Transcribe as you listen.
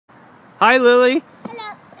Hi, Lily.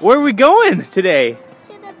 Hello. Where are we going today? To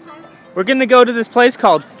the park. We're going to go to this place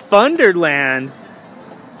called Funderland.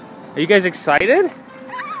 Are you guys excited?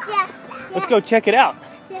 Yeah. Let's go check it out.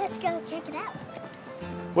 Yeah, let's go check it out.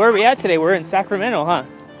 Where are we at today? We're in Sacramento, huh?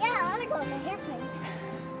 Yeah, I want to go on the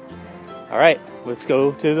airplane. All right, let's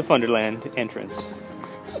go to the Funderland entrance.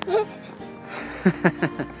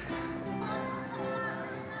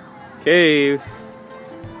 Okay,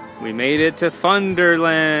 we made it to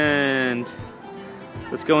Funderland.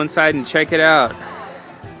 Let's go inside and check it out.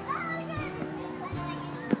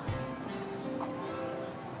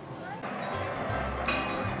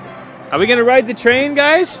 Are we gonna ride the train,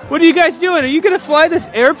 guys? What are you guys doing? Are you gonna fly this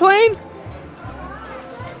airplane?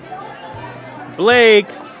 Blakey.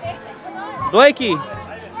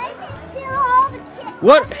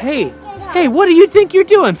 What? Hey, what do you think you're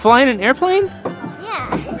doing? Flying an airplane?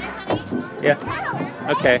 Yeah. Yeah.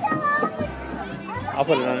 Okay. I'll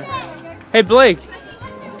put it on. Hey, Blake.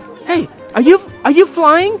 Hey, are you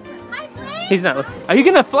flying? He's not. Are you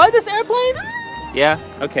gonna fly this airplane? Yeah.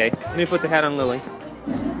 Okay. Let me put the hat on Lily.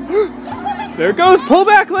 There it goes. Pull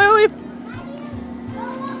back, Lily.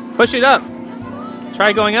 Push it up.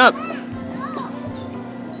 Try going up.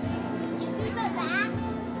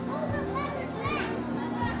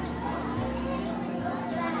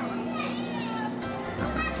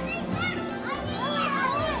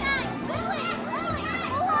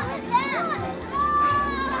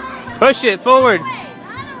 Push it forward.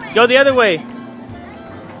 Go the other way.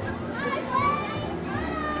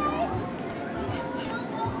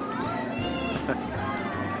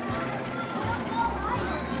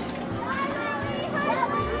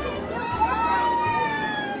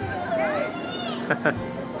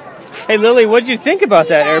 Hey Lily, what did you think about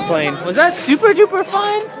that airplane? Was that super duper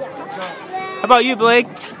fun? How about you, Blake?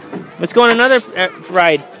 Let's go on another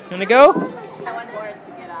ride. You wanna go?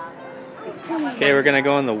 Okay, we're gonna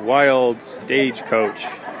go on the wild stagecoach.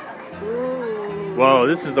 Whoa,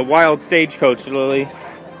 this is the wild stagecoach, Lily.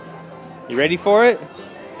 You ready for it?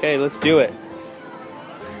 Okay, let's do it.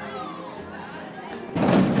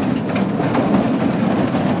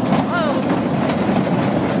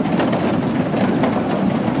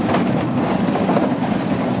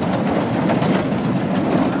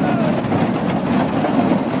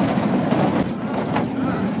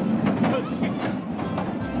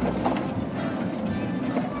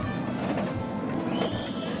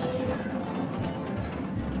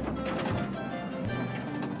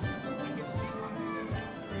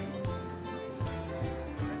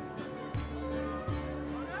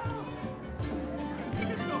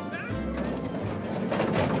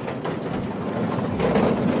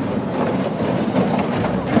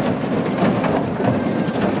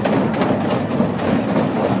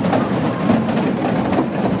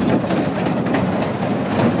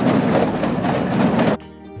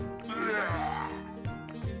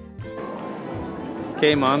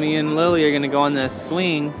 Okay, Mommy and Lily are gonna go on this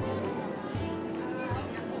swing.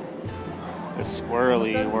 The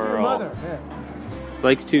swirly whirl.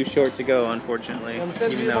 Blake's too short to go, unfortunately.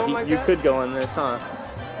 Even though you could go on this, huh?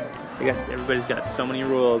 Everybody's got so many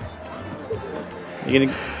rules. You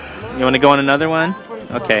wanna go on another one?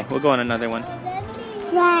 Okay, we'll go on another one.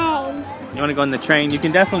 Train. You wanna go on the train? You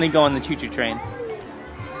can definitely go on the choo-choo train.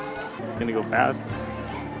 It's gonna go fast.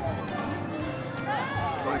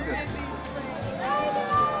 Like this.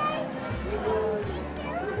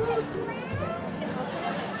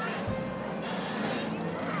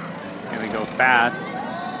 Gonna go fast.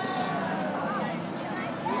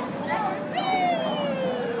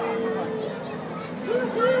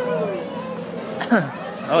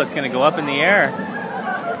 Oh, it's gonna go up in the air.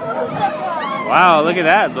 Wow, look at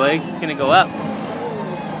that, Blake. It's gonna go up.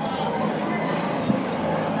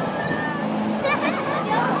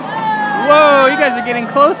 Whoa, you guys are getting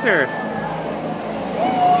closer.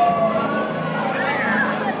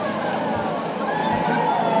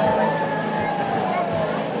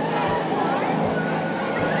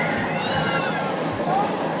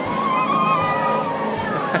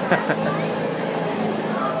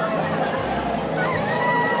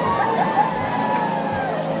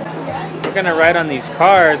 We're gonna ride on these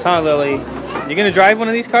cars, huh, Lily? You gonna drive one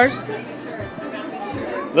of these cars?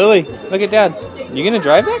 Lily, look at Dad. You gonna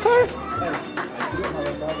drive that car?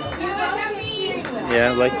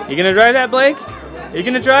 Yeah, Blake. You gonna drive that, Blake? You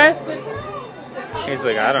gonna drive? He's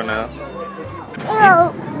like, I don't know.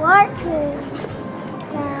 Oh, working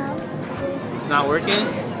now. Not working?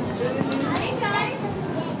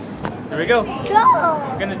 Here we go. Go.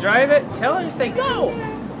 We're gonna drive it. Tell her to say go.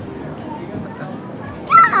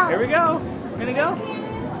 Go. Here we go. We're gonna go.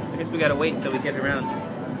 I guess we gotta wait until we get around.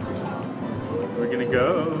 We're gonna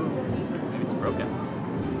go.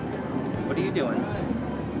 you doing?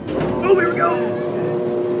 Oh, here we go!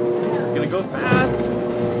 It's gonna go fast.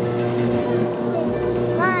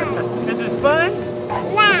 This is fun?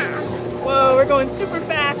 Yeah. Whoa, we're going super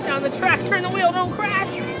fast down the track. Turn the wheel, don't crash.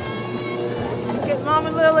 Get Mom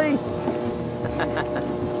and Lily.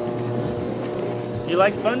 You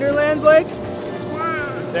like Funderland, Blake?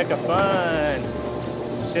 Yeah. Sick of fun.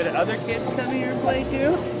 Should other kids come here and play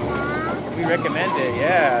too? Yeah. We recommend it,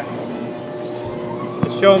 yeah.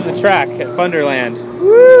 Let's show them the track at Funderland.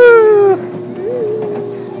 Woo!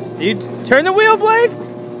 You turn the wheel, Blake?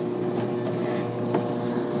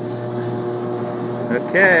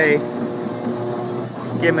 Okay.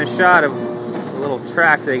 Let's give them a shot of the little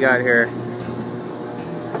track they got here.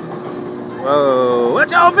 Whoa,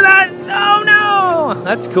 watch out for that! Oh no!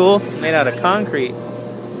 That's cool. Made out of concrete.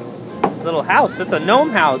 Little house. That's a gnome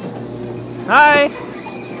house. Hi!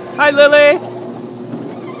 Hi, Lily!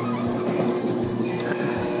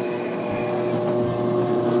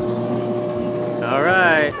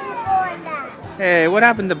 Alright. Hey, what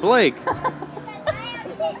happened to Blake?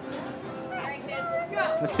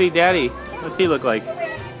 Let's see Daddy. What's he look like?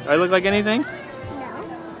 Do I look like anything?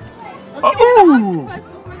 No. Oh!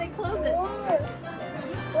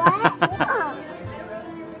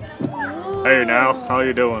 Hey now, how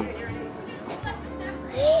you doing?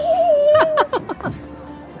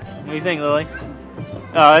 What do you think, Lily?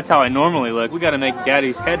 Oh, that's how I normally look. We gotta make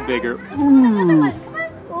Daddy's head bigger. Ooh.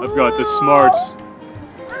 I've got the smarts.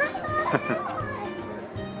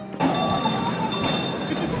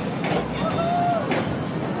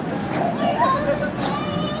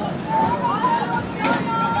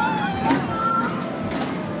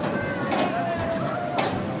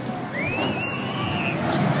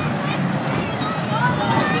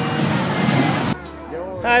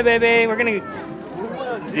 Hi, baby. We're gonna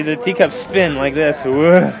do the teacup spin like this.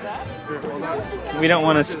 Whoa. We don't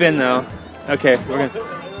want to spin though. Okay, we're gonna.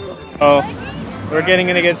 Oh, we're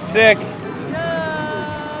gonna get sick.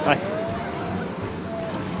 Hi.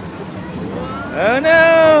 Oh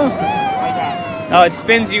no! Oh, it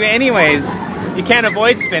spins you anyways. You can't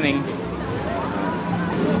avoid spinning.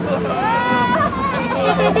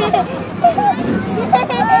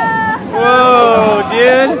 Whoa,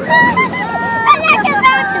 dude!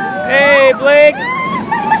 Hey, Blake!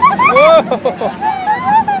 Whoa!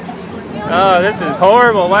 Oh, this is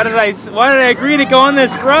horrible. Why did I agree to go on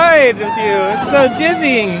this ride with you? It's so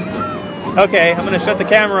dizzying. Okay, I'm gonna shut the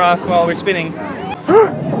camera off while we're spinning.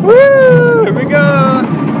 Woo! Here we go.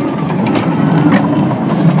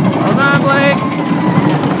 Hold on, Blake.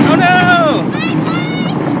 Oh no!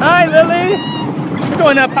 Hi, Lily. We're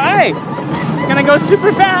going up high. We're gonna go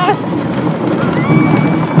super fast.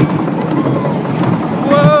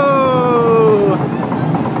 Whoa!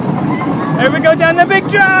 Here we go down the big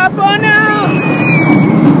drop! Oh no!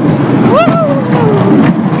 Woo!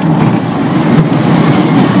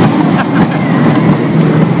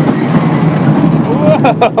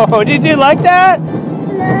 Whoa! Did you like that?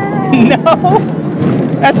 No. No?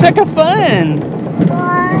 That's sick of fun.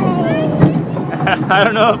 Why? I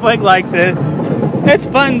don't know if Blake likes it. It's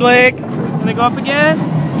fun, Blake. Gonna go up again?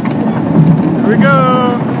 Here we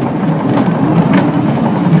go.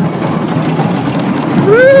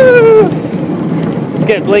 Woo! Let's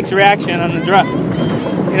get Blake's reaction on the drop.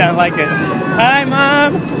 He doesn't like it. Hi,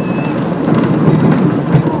 Mom.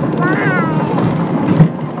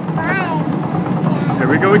 Why? Here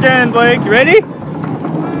we go again, Blake. You ready?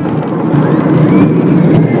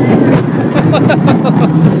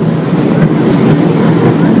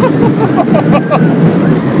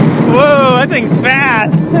 Whoa, that thing's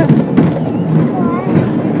fast.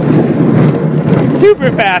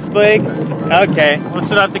 Super fast, Blake. Okay, we'll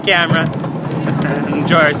shut off the camera and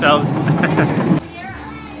enjoy ourselves.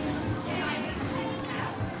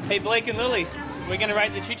 Hey, Blake and Lily, we gonna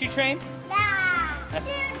ride the choo-choo train? Yeah.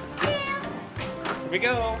 Here we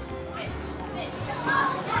go.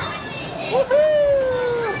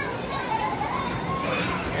 Woohoo!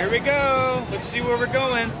 Here we go. Let's see where we're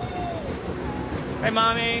going. Hi,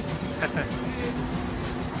 Mommy.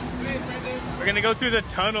 We're gonna go through the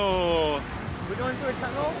tunnel. We're going through a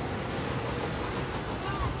tunnel?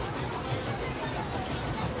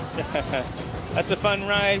 That's a fun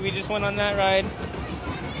ride. We just went on that ride.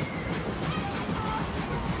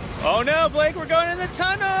 Oh no, Blake, we're going in the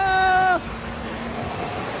tunnel!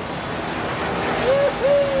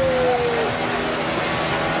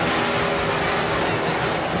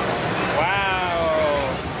 Wow!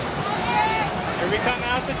 Here we come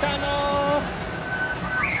out the tunnel!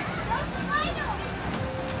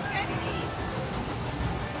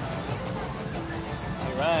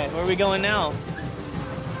 Alright, where are we going now?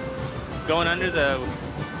 Going under the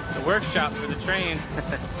The workshop for the train.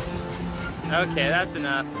 Okay, that's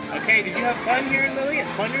enough. Okay, did you have fun here, Lily, at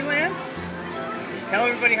Funderland? Tell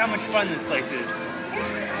everybody how much fun this place is. This is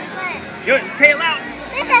fun. Good, say it loud.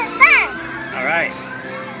 This is fun. All right.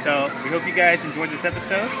 So we hope you guys enjoyed this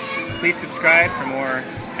episode. Please subscribe for more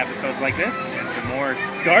episodes like this and for more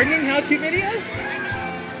gardening how-to videos.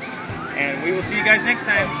 And we will see you guys next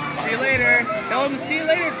time. See you later. Tell them see you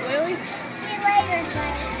later, Lily. See you later,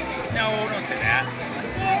 guys. No, don't say that.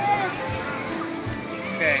 See you later.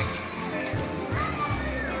 Okay.